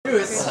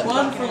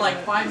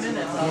like 5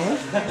 minutes.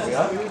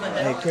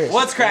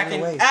 What's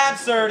cracking?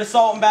 Absurd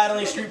assault and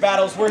battling street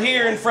battles. We're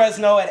here in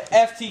Fresno at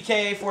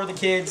FTK for the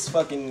kids.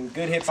 Fucking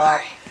good hip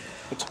hop.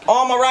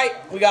 On my right,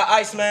 we got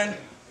Iceman.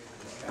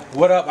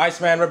 What up,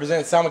 Iceman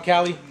represents Salma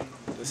Cali.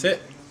 That's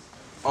it.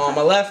 On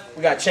my left,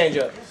 we got Change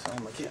Up.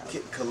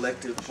 Kit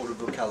Collective,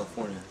 Porterville,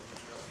 California.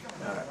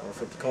 Alright, we'll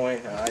flip the coin.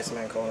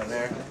 Iceman coin in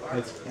there.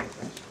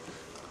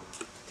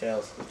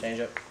 Tails,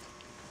 Change Up.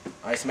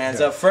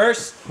 Iceman's up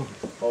first.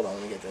 Hold on,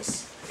 let me get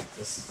this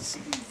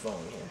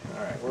phone here.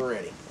 Alright, we're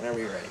ready. Whenever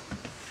you're ready.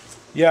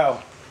 Yo.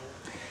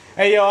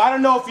 Hey, yo, I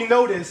don't know if you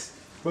know this,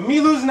 but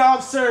me losing to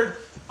Absurd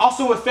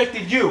also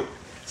affected you.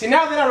 See,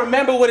 now that I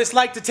remember what it's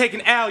like to take an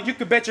L, you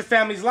could bet your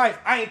family's life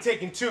I ain't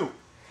taking two.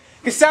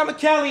 Cause Salma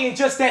Cali ain't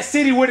just that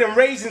city where them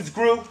raisins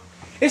grew.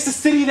 It's the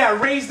city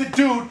that raised the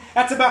dude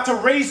that's about to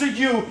razor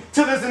you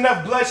till there's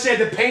enough bloodshed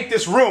to paint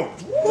this room.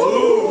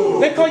 Ooh.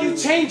 They call you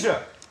Change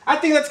Up. I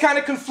think that's kind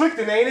of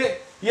conflicting, ain't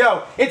it?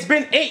 Yo, it's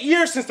been 8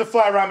 years since the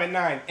fly rhyme at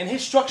 9, and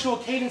his structural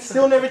cadence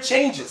still never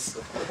changes.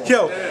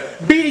 Yo,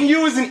 beating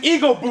you is an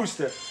ego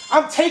booster.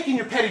 I'm taking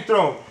your petty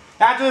throne.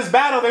 After this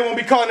battle, they won't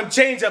be calling him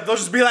Change Up. They'll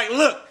just be like,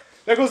 look,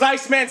 there goes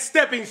Iceman's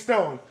stepping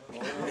stone.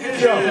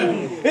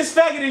 Yo, this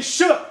faggot is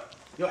shook.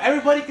 Yo,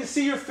 everybody can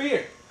see your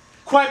fear.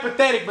 Quite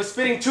pathetic, but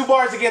spitting 2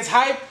 bars against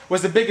hype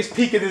was the biggest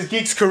peak of this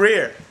geek's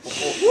career.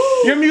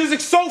 Your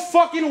music's so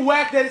fucking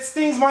whack that it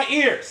stings my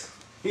ears.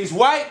 He's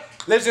white,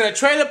 lives in a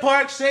trailer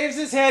park, shaves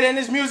his head, and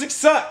his music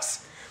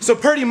sucks. So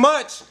pretty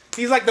much,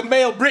 he's like the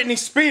male Britney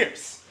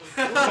Spears.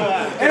 And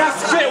I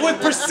spit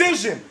with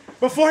precision.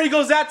 Before he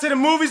goes out to the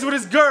movies with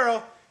his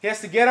girl, he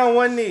has to get on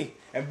one knee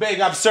and beg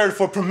Absurd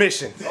for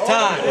permission.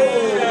 Time.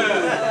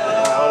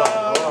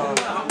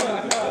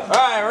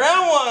 Alright,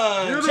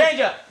 round 1.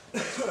 Change Up.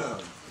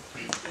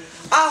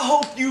 I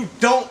hope you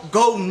don't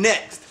go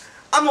next.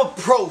 I'm a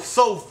pro,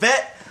 so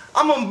vet.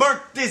 I'ma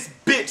murk this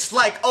bitch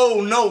like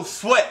oh no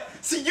sweat.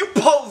 See, you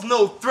pose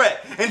no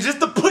threat, and just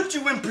to put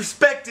you in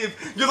perspective,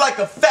 you're like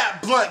a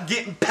fat blunt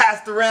getting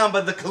passed around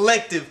by the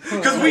collective.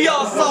 Cause we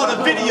all saw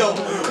the video.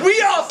 We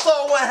all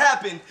saw what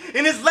happened.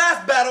 In his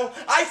last battle,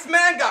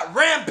 Iceman got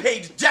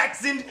Rampage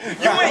Jackson.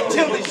 You ain't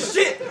killing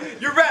shit.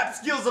 Your rap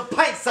skills are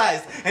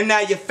pint-sized, and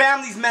now your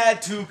family's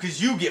mad too cause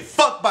you get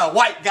fucked by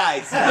white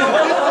guys. It's a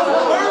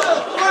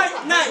murder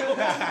fight night.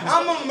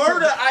 I'm a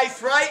murder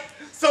Ice, right?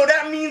 So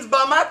that means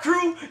by my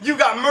crew, you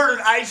got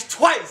murdered Ice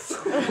twice.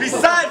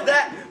 Besides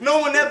that, no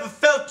one ever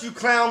felt you,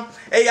 clown.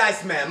 Hey,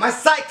 Iceman, my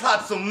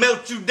Cyclops will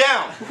melt you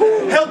down.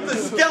 Help to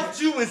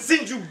scout you and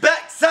send you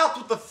back south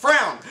with a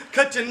frown.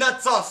 Cut your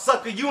nuts off,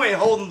 sucker, you ain't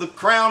holding the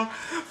crown.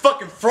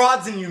 Fucking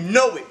frauds and you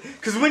know it.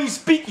 Cause when you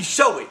speak, you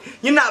show it.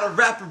 You're not a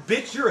rapper,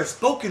 bitch, you're a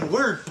spoken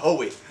word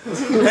poet.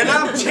 And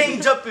I'm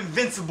Change Up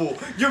invincible.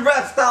 Your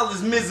rap style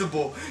is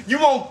miserable. You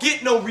won't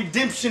get no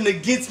redemption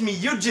against me,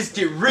 you'll just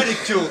get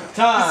ridiculed.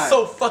 Time. It's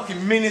so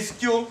fucking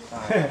minuscule.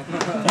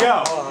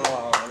 Yo.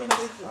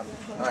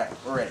 Alright,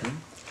 we're ready.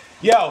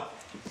 Yo,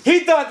 he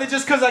thought that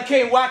just cause I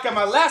came whack at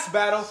my last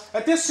battle,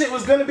 that this shit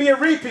was gonna be a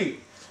repeat.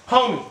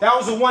 Homie, that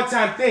was a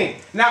one-time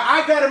thing. Now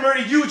I gotta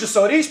murder you just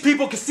so these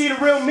people can see the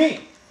real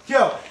me.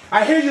 Yo,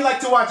 I hear you like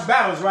to watch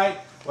battles, right?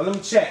 Well, let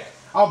me check.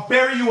 I'll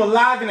bury you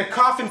alive in a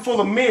coffin full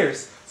of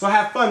mirrors, so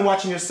have fun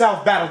watching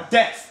yourself battle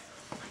death.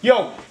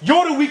 Yo,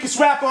 you're the weakest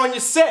rapper on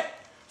your set.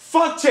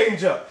 Fuck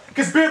Change Up.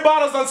 Cause beer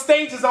bottles on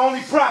stage is the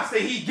only props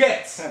that he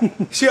gets.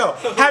 Yo,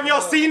 have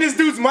y'all seen this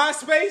dude's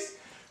MySpace?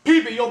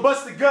 Peep it, you'll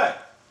bust the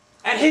gut.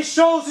 At his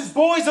shows, his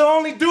boys are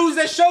only dudes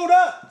that showed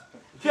up.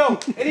 Yo,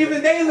 and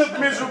even they look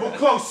miserable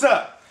close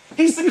up.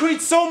 He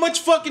secretes so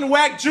much fucking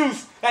whack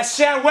juice that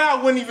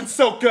ShamWow wouldn't even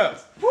soak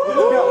up.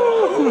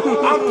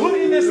 Yo, I'm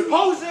putting this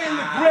poser in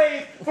the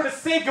grave for the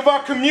sake of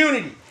our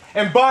community.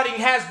 Embodying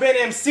has-been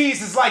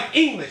MCs is like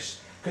English,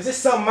 cause it's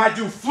something I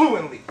do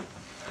fluently.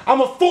 I'm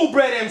a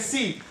full-bred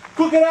MC.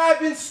 Crooked Eye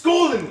been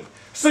schooling me,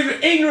 so you're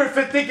ignorant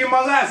for thinking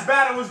my last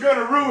battle was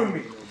gonna ruin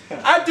me.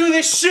 I do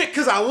this shit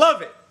cause I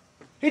love it.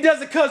 He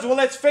does it cause, well,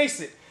 let's face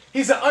it,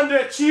 he's an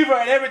underachiever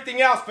and everything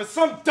else, but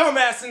some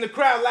dumbass in the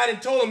crowd lied and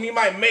told him he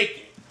might make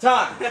it.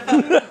 Time.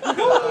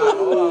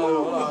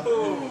 Hold on.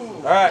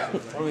 Alright,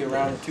 what are we,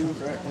 round 2,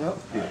 correct? Yep.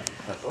 Yeah.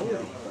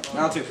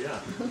 Round 2.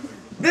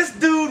 This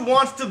dude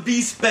wants to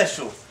be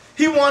special.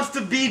 He wants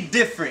to be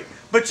different.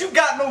 But you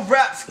got no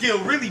rap skill,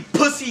 really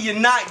pussy, you're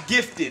not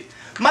gifted.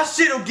 My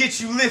shit'll get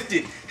you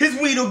lifted, his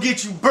weed'll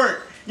get you burnt.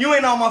 You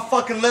ain't on my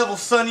fucking level,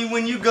 sonny,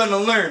 when you gonna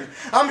learn?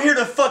 I'm here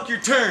to fuck your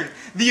turn.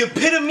 The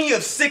epitome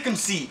of sick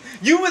MC.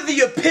 You were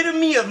the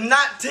epitome of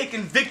not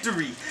taking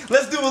victory.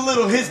 Let's do a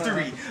little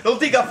history. Don't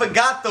think I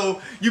forgot though.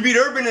 You beat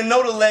Urban and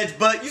Noda Ledge,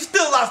 but you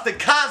still lost to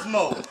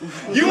Cosmo.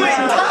 You ain't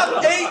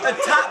top 8 or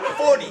top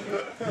 40.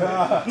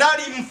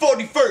 Not even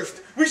 41st.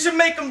 We should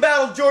make them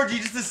battle Georgie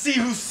just to see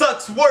who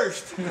sucks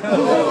worst.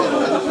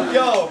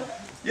 Yo,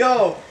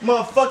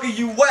 motherfucker,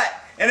 you whack.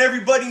 And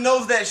everybody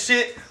knows that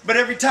shit, but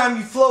every time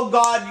you flow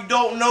God, you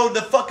don't know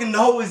the fucking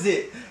hoe is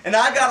it. And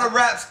I got a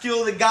rap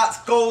skill that got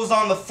skulls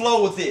on the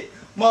flow with it.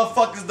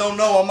 Motherfuckers don't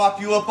know, I'll mop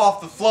you up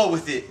off the flow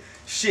with it.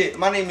 Shit,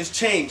 my name is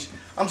Change.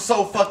 I'm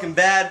so fucking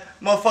bad,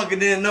 motherfucker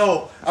didn't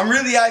know. I'm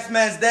really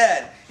Iceman's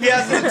dad. He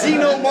has a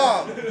Latino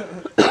mom.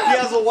 He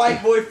has a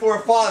white boy for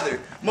a father.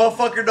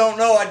 Motherfucker don't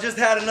know, I just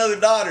had another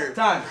daughter.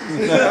 Time.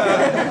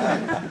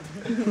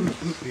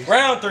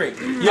 Round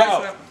 3.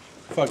 Yo.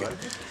 Fuck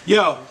it.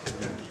 Yo.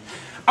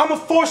 I'm a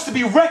force to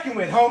be reckoned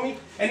with, homie.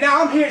 And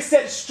now I'm here to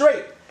set it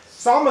straight.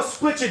 So I'm gonna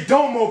split your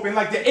dome open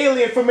like the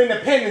alien from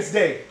Independence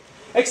Day.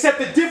 Except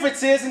the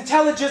difference is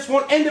intelligence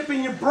won't end up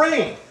in your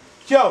brain.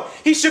 Yo,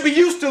 he should be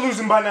used to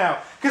losing by now.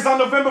 Cause on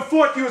November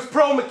 4th he was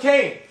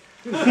pro-McCain.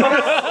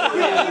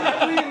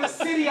 In the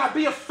city, I'd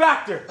be a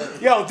factor.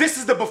 Yo, this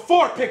is the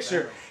before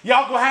picture.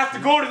 Y'all gonna have to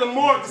go to the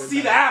morgue to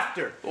see the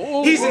after.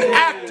 He's an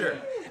actor.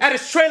 At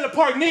his trailer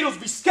park, needles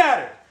be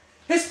scattered.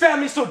 His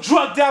family's so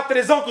drugged out that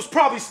his uncle's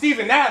probably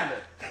Steven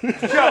Adler. Yo,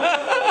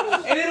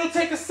 and it'll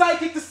take a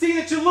psychic to see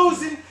that you're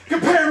losing.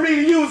 Compare me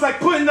to you is like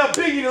putting up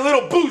Biggie to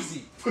Little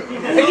Boozy.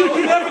 And you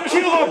can never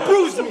kill or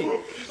bruise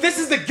me. This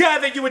is the guy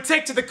that you would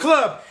take to the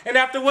club, and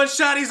after one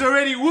shot, he's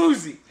already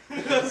woozy.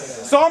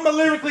 So I'm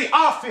lyrically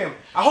off him.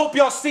 I hope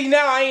y'all see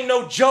now I ain't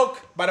no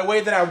joke by the way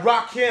that I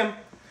rock him.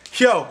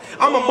 Yo,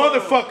 I'm a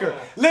motherfucker.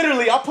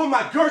 Literally, I'll put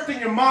my girth in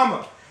your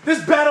mama. This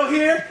battle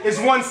here is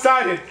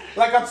one-sided,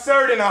 like I'm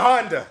third in a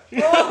Honda.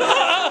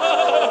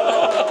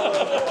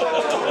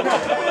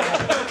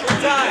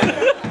 Time.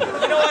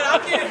 You know what?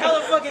 I'm getting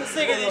hella fucking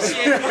sick of this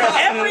shit.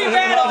 Every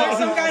battle there's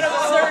some kind of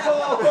absurd.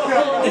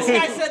 This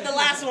guy said the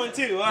last one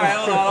too. All right,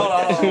 hold on.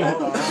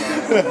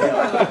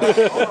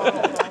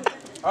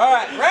 All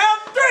right,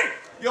 round 3.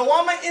 Yo,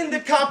 I'ma end the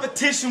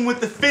competition with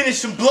the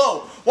finishing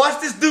blow. Watch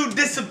this dude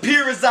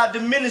disappear as I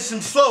diminish him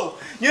slow.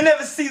 You'll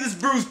never see this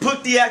Bruce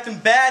Putty acting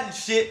bad and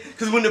shit,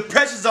 cause when the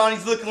pressure's on,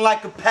 he's looking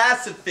like a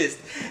pacifist.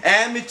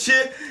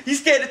 Amateur, he's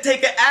scared to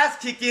take an ass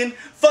kicking.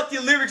 Fuck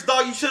your lyrics,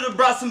 dog, you should've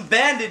brought some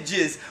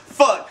bandages.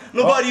 Fuck,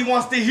 nobody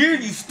wants to hear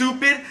you,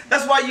 stupid.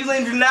 That's why you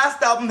named your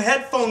last album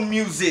headphone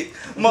music.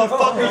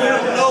 Motherfucker, you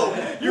don't know.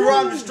 You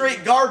rhymed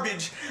straight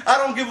garbage. I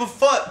don't give a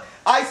fuck.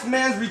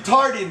 Iceman's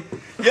retarded.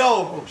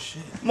 Yo,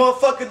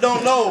 motherfucker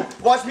don't know.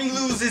 Watch me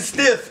lose his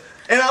stiff.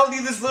 And I'll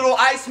leave this little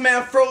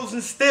Iceman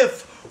frozen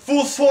stiff.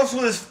 Full force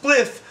with his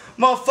spliff.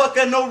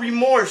 Motherfucker, no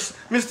remorse.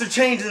 Mr.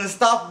 Change, an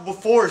unstoppable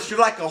force.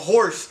 You're like a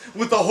horse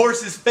with a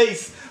horse's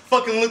face.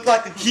 Fucking look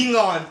like a king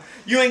on.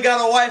 You ain't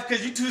got a wife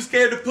cause you too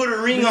scared to put a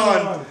ring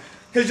on.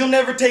 Cause you'll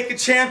never take a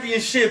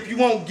championship. You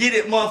won't get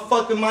it,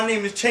 motherfucker. My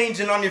name is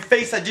changing on your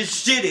face. I just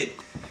shit it.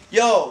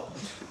 Yo.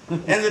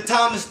 And the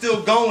time is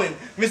still going.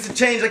 Mr.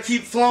 Change, I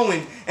keep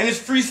flowing. And it's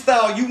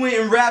freestyle. You went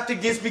and rapped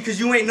against me because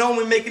you ain't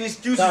knowing making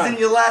excuses in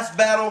your last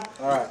battle.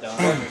 Alright,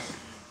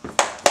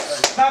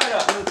 clap it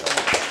up.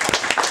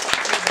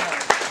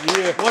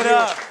 Yeah. What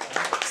up?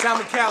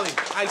 Salmon Cali,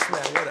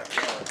 Iceman, what up?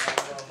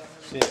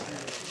 Shit.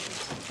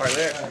 Right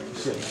there.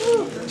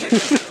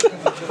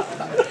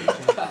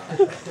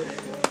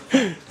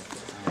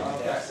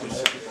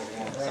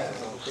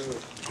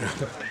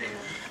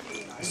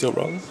 Still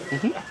rolling?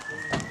 Mm-hmm.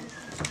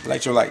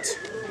 Electrolytes.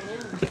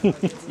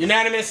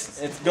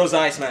 Unanimous, it goes to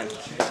Iceman.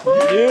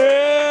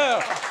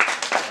 Yeah!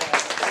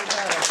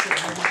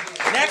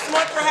 Next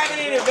month we're having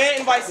an event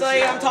in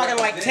Visalia. I'm talking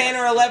like 10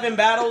 or 11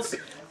 battles.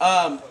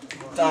 On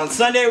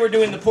Sunday we're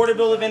doing the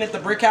Porterville event at the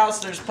Brick House.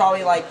 There's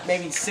probably like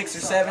maybe 6 or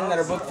 7 that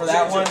are booked for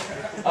that one.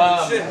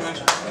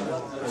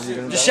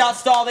 Just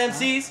shouts to all the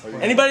MCs.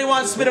 Anybody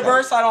wants to spit a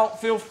verse? I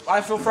feel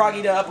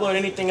froggy to upload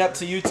anything up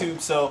to YouTube.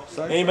 So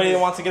anybody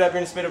that wants to get up here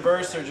and spit a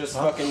verse or just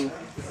fucking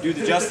do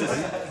the justice.